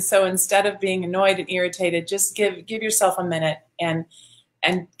 right? And so instead of being annoyed and irritated, just give yourself a minute and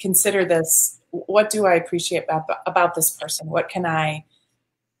consider this. What do I appreciate about this person? What can I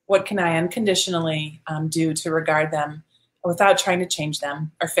unconditionally do to regard them without trying to change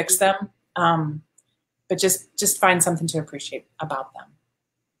them or fix them? But just find something to appreciate about them.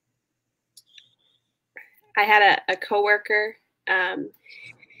 I had a coworker, and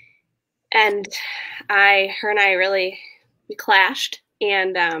her and I really, we clashed,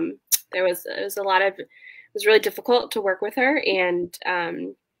 and it was really difficult to work with her, and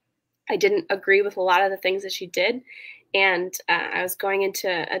I didn't agree with a lot of the things that she did, and I was going into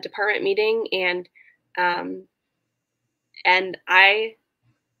a department meeting, and I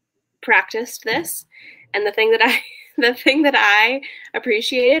practiced this, and the thing that I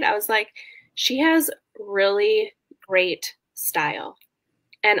appreciated, I was like, she has really great style,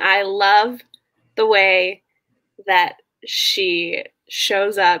 and I love the way that she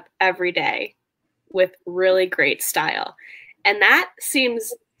shows up every day with really great style. And that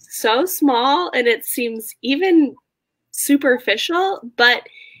seems so small, and it seems even superficial, but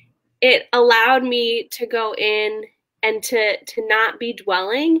it allowed me to go in and to not be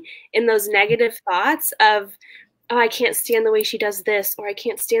dwelling in those negative thoughts of, oh, I can't stand the way she does this, or I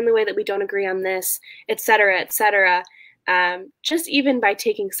can't stand the way that we don't agree on this, et cetera, et cetera. Just even by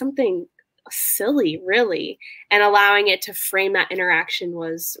taking something silly, really, and allowing it to frame that interaction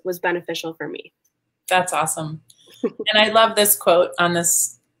was beneficial for me. That's awesome. And I love this quote on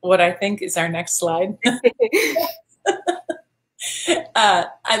this, what I think is our next slide.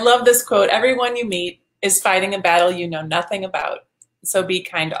 I love this quote. Everyone you meet is fighting a battle you know nothing about, so be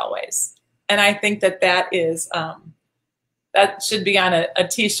kind always. And I think that is, that should be on a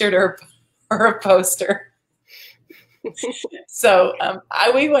t-shirt or a poster. So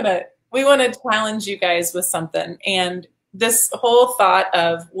we want to challenge you guys with something. And this whole thought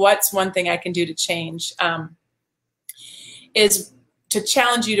of what's one thing I can do to change is to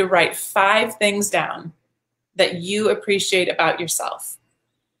challenge you to write 5 things down that you appreciate about yourself,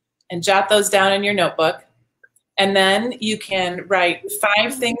 and jot those down in your notebook. And then you can write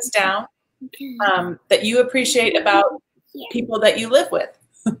 5 things down that you appreciate about people that you live with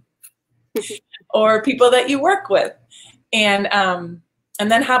or people that you work with. And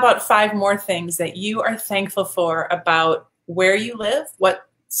then how about 5 more things that you are thankful for about where you live, what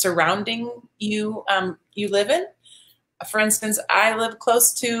surrounding you you live in. For instance, I live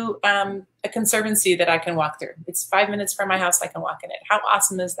close to a conservancy that I can walk through. It's 5 minutes from my house. I can walk in it. How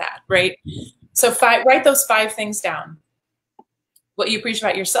awesome is that, right? So write those 5 things down. What you appreciate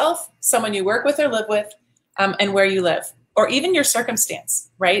about yourself, someone you work with or live with, and where you live, or even your circumstance,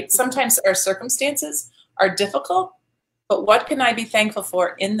 right? Sometimes our circumstances are difficult, but what can I be thankful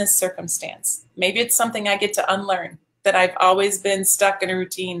for in this circumstance? Maybe it's something I get to unlearn. that I've always been stuck in a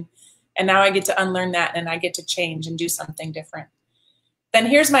routine, and now I get to unlearn that and I get to change and do something different. Then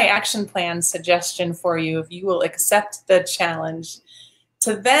here's my action plan suggestion for you, if you will accept the challenge,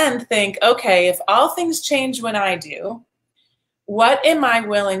 to then think, okay, if all things change when I do, what am I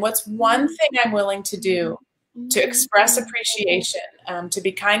willing, what's one thing I'm willing to do to express appreciation, to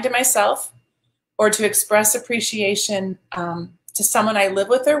be kind to myself, or to express appreciation to someone I live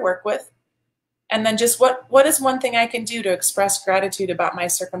with or work with? And then just what is one thing I can do to express gratitude about my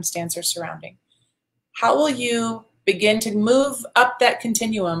circumstance or surrounding? How will you begin to move up that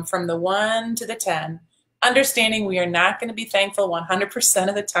continuum from the 1 to the 10, understanding we are not going to be thankful 100%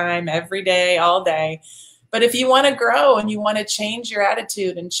 of the time, every day, all day. But if you want to grow and you want to change your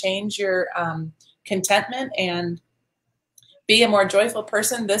attitude and change your contentment and be a more joyful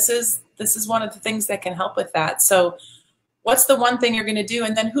person, this is one of the things that can help with that. So what's the one thing you're going to do?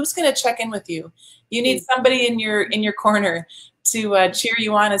 And then who's going to check in with you? You need somebody in your corner to cheer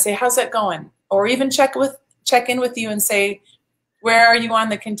you on and say, how's that going? Or even check in with you and say, where are you on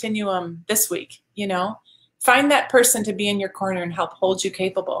the continuum this week? You know, find that person to be in your corner and help hold you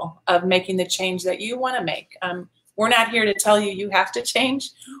capable of making the change that you want to make. We're not here to tell you have to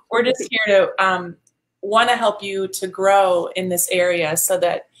change. We're just here to want to help you to grow in this area so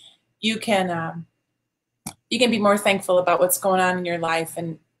that you can be more thankful about what's going on in your life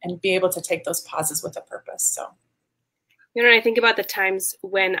and be able to take those pauses with a purpose. So, you know, I think about the times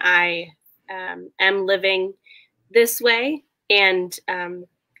when I am living this way and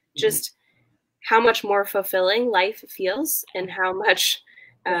just how much more fulfilling life feels, and how much,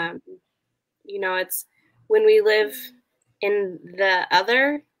 you know, it's when we live in the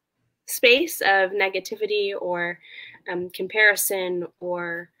other space of negativity or comparison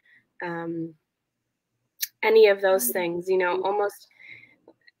or any of those things, you know, almost,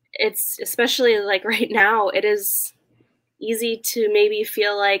 it's especially like right now, it is easy to maybe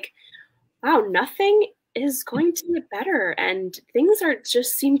feel like, wow, nothing is going to get better and things are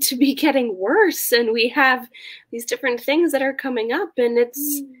just seem to be getting worse, and we have these different things that are coming up, and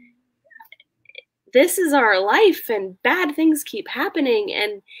this is our life and bad things keep happening.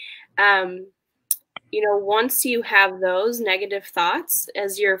 And you know, once you have those negative thoughts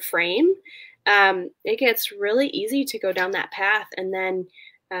as your frame, it gets really easy to go down that path, and then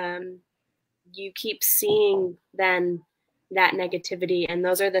you keep seeing then that negativity, and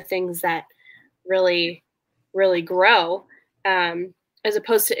those are the things that really, really grow, as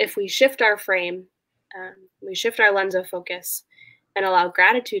opposed to if we shift our frame, we shift our lens of focus and allow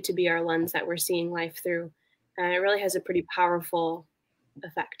gratitude to be our lens that we're seeing life through. It really has a pretty powerful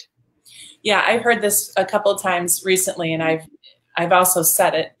effect. Yeah, I've heard this a couple of times recently, and I've also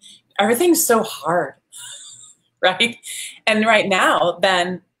said it. Everything's so hard, right? And right now,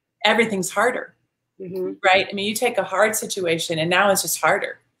 then everything's harder, right? I mean, you take a hard situation, and now it's just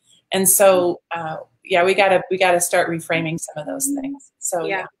harder. And so, yeah, we gotta start reframing some of those things. So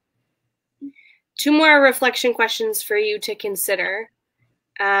yeah. 2 more reflection questions for you to consider.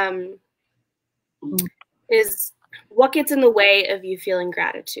 Is what gets in the way of you feeling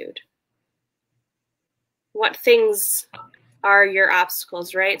gratitude? What things are your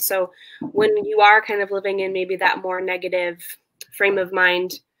obstacles, right? So when you are kind of living in maybe that more negative frame of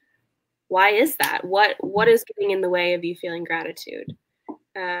mind, why is that? What is getting in the way of you feeling gratitude?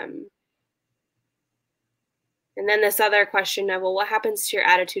 And then this other question of, well, what happens to your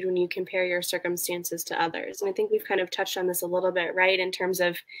attitude when you compare your circumstances to others? And I think we've kind of touched on this a little bit, right? In terms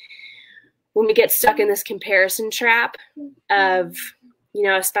of when we get stuck in this comparison trap of, you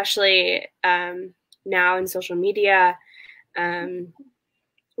know, especially now in social media,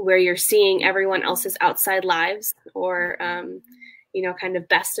 where you're seeing everyone else's outside lives or, you know, kind of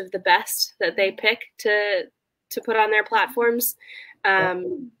best of the best that they pick to put on their platforms.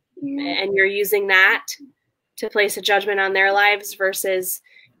 And you're using that to place a judgment on their lives versus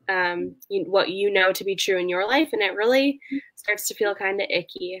what you know to be true in your life. And it really starts to feel kind of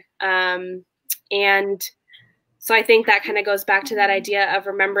icky. And so I think that kind of goes back to that idea of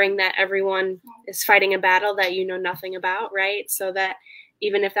remembering that everyone is fighting a battle that you know nothing about, right? So that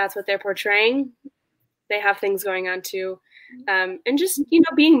even if that's what they're portraying, they have things going on too. And just, you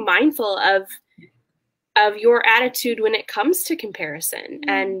know, being mindful of your attitude when it comes to comparison.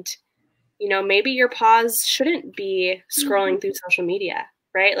 And, you know, maybe your pause shouldn't be scrolling through social media,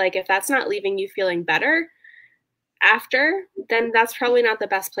 right? Like if that's not leaving you feeling better after, then that's probably not the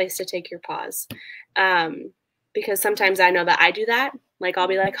best place to take your pause. Because sometimes I know that I do that. Like I'll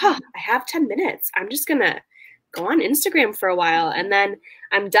be like, oh, I have 10 minutes. I'm just going to go on Instagram for a while. And then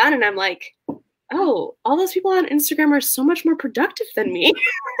I'm done and I'm like, oh, all those people on Instagram are so much more productive than me.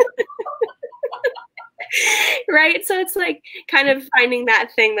 Right? So it's like kind of finding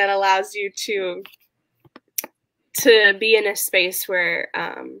that thing that allows you to be in a space where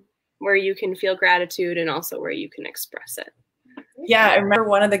you can feel gratitude and also where you can express it. Yeah, I remember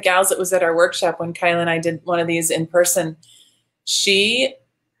one of the gals that was at our workshop when Kyla and I did one of these in person. She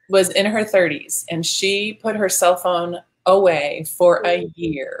was in her 30s and she put her cell phone away for a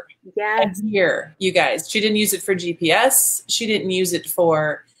year. Yes. A year, you guys. She didn't use it for GPS. She didn't use it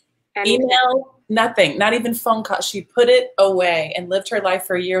for email, nothing, not even phone calls. She put it away and lived her life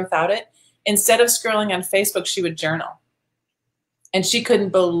for a year without it. Instead of scrolling on Facebook, she would journal. And she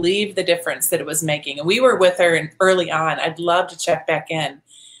couldn't believe the difference that it was making. And we were with her early on. I'd love to check back in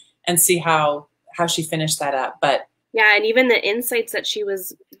and see how she finished that up. But yeah, and even the insights that she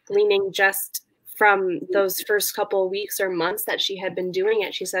was gleaning just from those first couple of weeks or months that she had been doing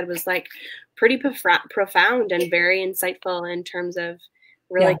it, she said was like pretty profound and very insightful in terms of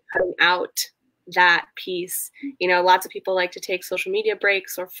really cutting out that piece. You know, lots of people like to take social media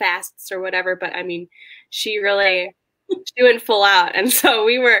breaks or fasts or whatever, but I mean, she went full out. And so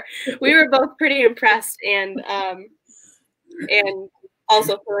we were both pretty impressed and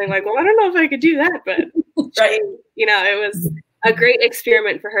also feeling like, well, I don't know if I could do that, but right. You know, it was a great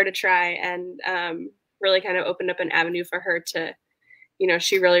experiment for her to try and really kind of opened up an avenue for her to, you know,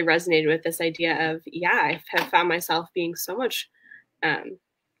 she really resonated with this idea of, yeah, I have found myself being so much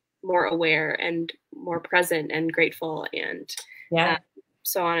more aware and more present and grateful and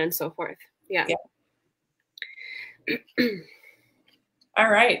so on and so forth. Yeah. All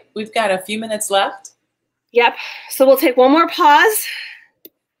right. We've got a few minutes left. Yep. So we'll take one more pause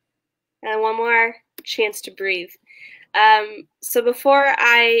and one more chance to breathe. So before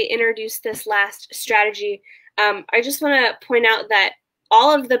I introduce this last strategy, I just want to point out that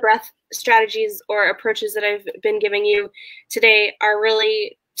all of the breath strategies or approaches that I've been giving you today are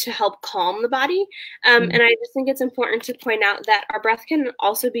really to help calm the body. And I just think it's important to point out that our breath can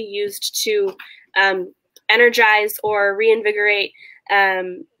also be used to energize or reinvigorate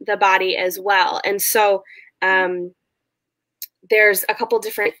the body as well. And so there's a couple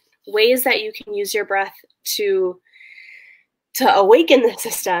different ways that you can use your breath to awaken the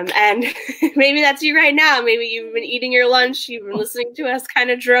system. And maybe that's you right now. Maybe you've been eating your lunch, you've been listening to us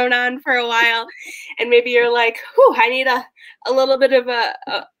kind of drone on for a while, and maybe you're like, whew, I need a little bit of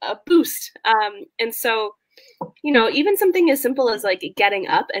a boost. And so, you know, even something as simple as like getting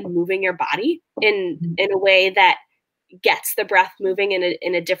up and moving your body in a way that gets the breath moving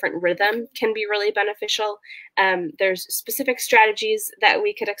in a different rhythm can be really beneficial. There's specific strategies that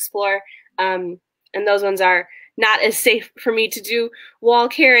we could explore. And those ones are not as safe for me to do while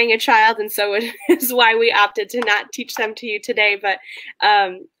carrying a child. And so it is why we opted to not teach them to you today. But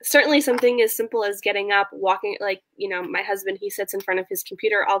certainly something as simple as getting up, walking, like, you know, my husband, he sits in front of his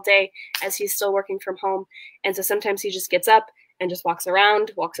computer all day as he's still working from home. And so sometimes he just gets up and just walks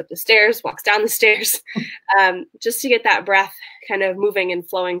around, walks up the stairs, walks down the stairs, just to get that breath kind of moving and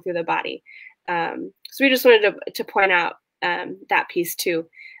flowing through the body. So we just wanted to point out that piece too,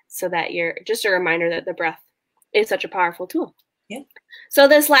 so that you're just a reminder that the breath is such a powerful tool. Yeah. So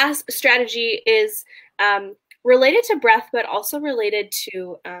this last strategy is related to breath, but also related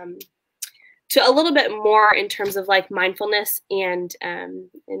to a little bit more in terms of like mindfulness and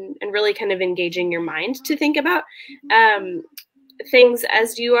really kind of engaging your mind to think about things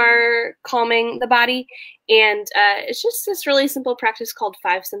as you are calming the body. And it's just this really simple practice called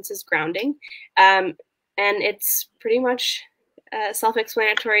 5 senses grounding. And it's pretty much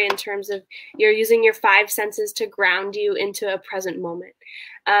self-explanatory in terms of you're using your 5 senses to ground you into a present moment.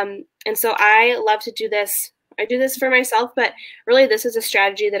 And so I love to do this. I do this for myself, but really this is a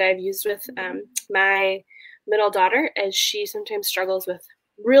strategy that I've used with my middle daughter, as she sometimes struggles with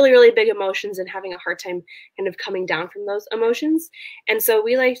really, really big emotions and having a hard time kind of coming down from those emotions. And so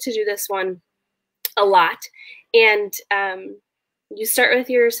we like to do this one a lot. And you start with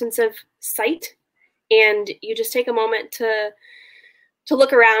your sense of sight, and you just take a moment to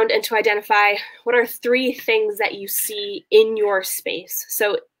look around and to identify what are 3 things that you see in your space.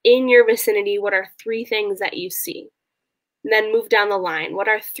 So in your vicinity, what are 3 things that you see? And then move down the line. What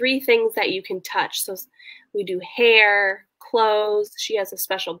are 3 things that you can touch? So we do hair, clothes. She has a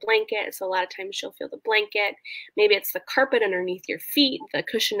special blanket, so a lot of times she'll feel the blanket. Maybe it's the carpet underneath your feet, the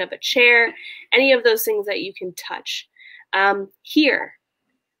cushion of a chair, any of those things that you can touch. Here.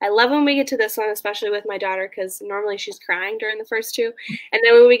 I love when we get to this one, especially with my daughter, because normally she's crying during the first 2. And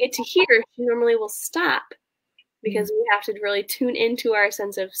then when we get to here, she normally will stop because we have to really tune into our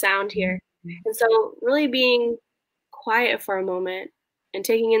sense of sound here. And so really being quiet for a moment and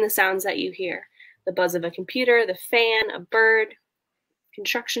taking in the sounds that you hear, the buzz of a computer, the fan, a bird,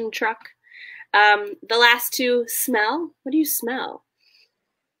 construction truck, The last two, smell. What do you smell?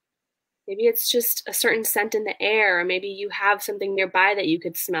 Maybe it's just a certain scent in the air, or maybe you have something nearby that you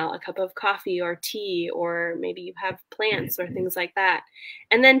could smell, a cup of coffee or tea, or maybe you have plants or things like that.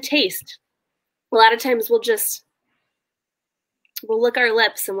 And then taste. A lot of times we'll lick our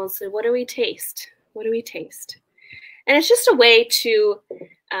lips and we'll say, what do we taste? What do we taste? And it's just a way to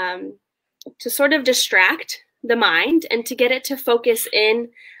sort of distract the mind and to get it to focus in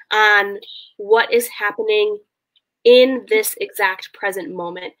on what is happening in this exact present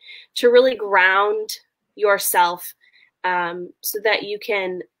moment, to really ground yourself so that you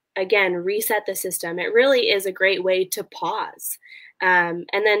can, again, reset the system. It really is a great way to pause and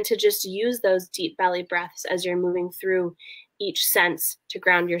then to just use those deep belly breaths as you're moving through each sense to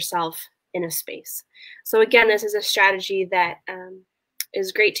ground yourself in a space. So again, this is a strategy that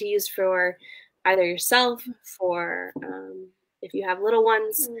is great to use for either yourself, for if you have little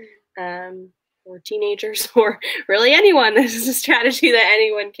ones, or teenagers, or really anyone. This is a strategy that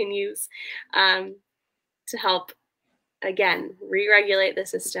anyone can use to help, again, re-regulate the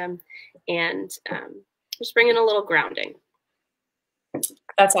system and just bring in a little grounding.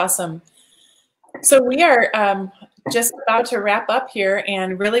 That's awesome. So we are just about to wrap up here,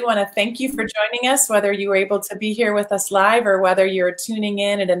 and really want to thank you for joining us, whether you were able to be here with us live or whether you're tuning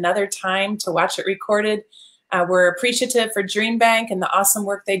in at another time to watch it recorded. We're appreciative for DreamBank and the awesome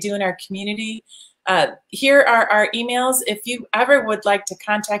work they do in our community. Here are our emails. If you ever would like to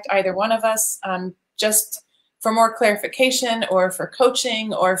contact either one of us just for more clarification or for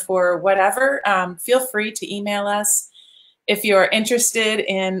coaching or for whatever, feel free to email us. If you're interested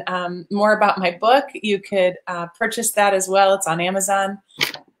in more about my book, you could purchase that as well. It's on Amazon,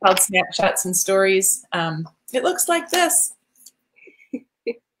 called Snapshots and Stories. It looks like this.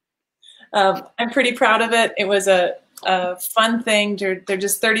 I'm pretty proud of it. It was a fun thing. They're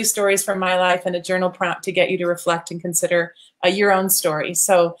just 30 stories from my life and a journal prompt to get you to reflect and consider your own story.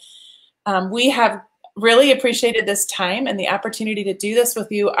 So we have really appreciated this time and the opportunity to do this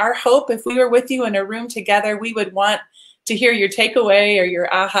with you. Our hope, if we were with you in a room together, we would want to hear your takeaway or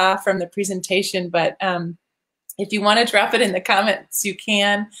your aha from the presentation. But if you want to drop it in the comments, you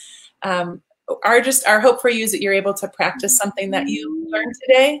can. Our hope for you is that you're able to practice something that you learned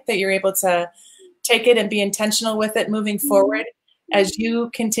today, that you're able to take it and be intentional with it moving forward as you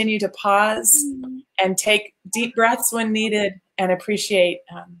continue to pause and take deep breaths when needed and appreciate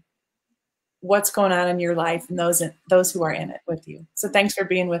what's going on in your life and those who are in it with you. So thanks for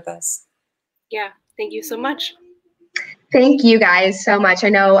being with us. Yeah, thank you so much. Thank you guys so much. I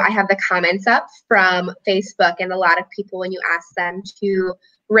know I have the comments up from Facebook, and a lot of people, when you ask them to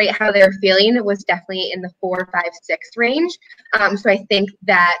rate how they're feeling, it was definitely in the 4, 5, 6 range. So I think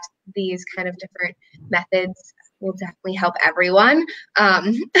that these kind of different methods will definitely help everyone.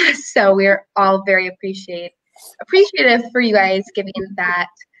 So we're all very appreciative for you guys giving that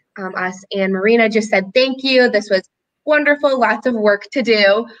us. And Marina just said, thank you. This was wonderful. Lots of work to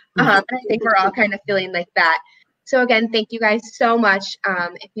do. And I think we're all kind of feeling like that. So again, thank you guys so much.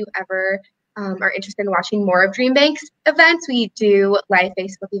 If you ever are interested in watching more of DreamBank's events, we do live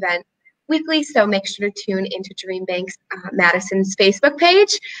Facebook events weekly, so make sure to tune into DreamBank's Madison's Facebook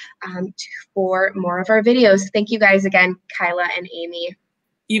page for more of our videos. Thank you guys again, Kyla and Amy.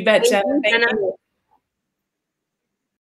 You bet, Jenna. Thank you.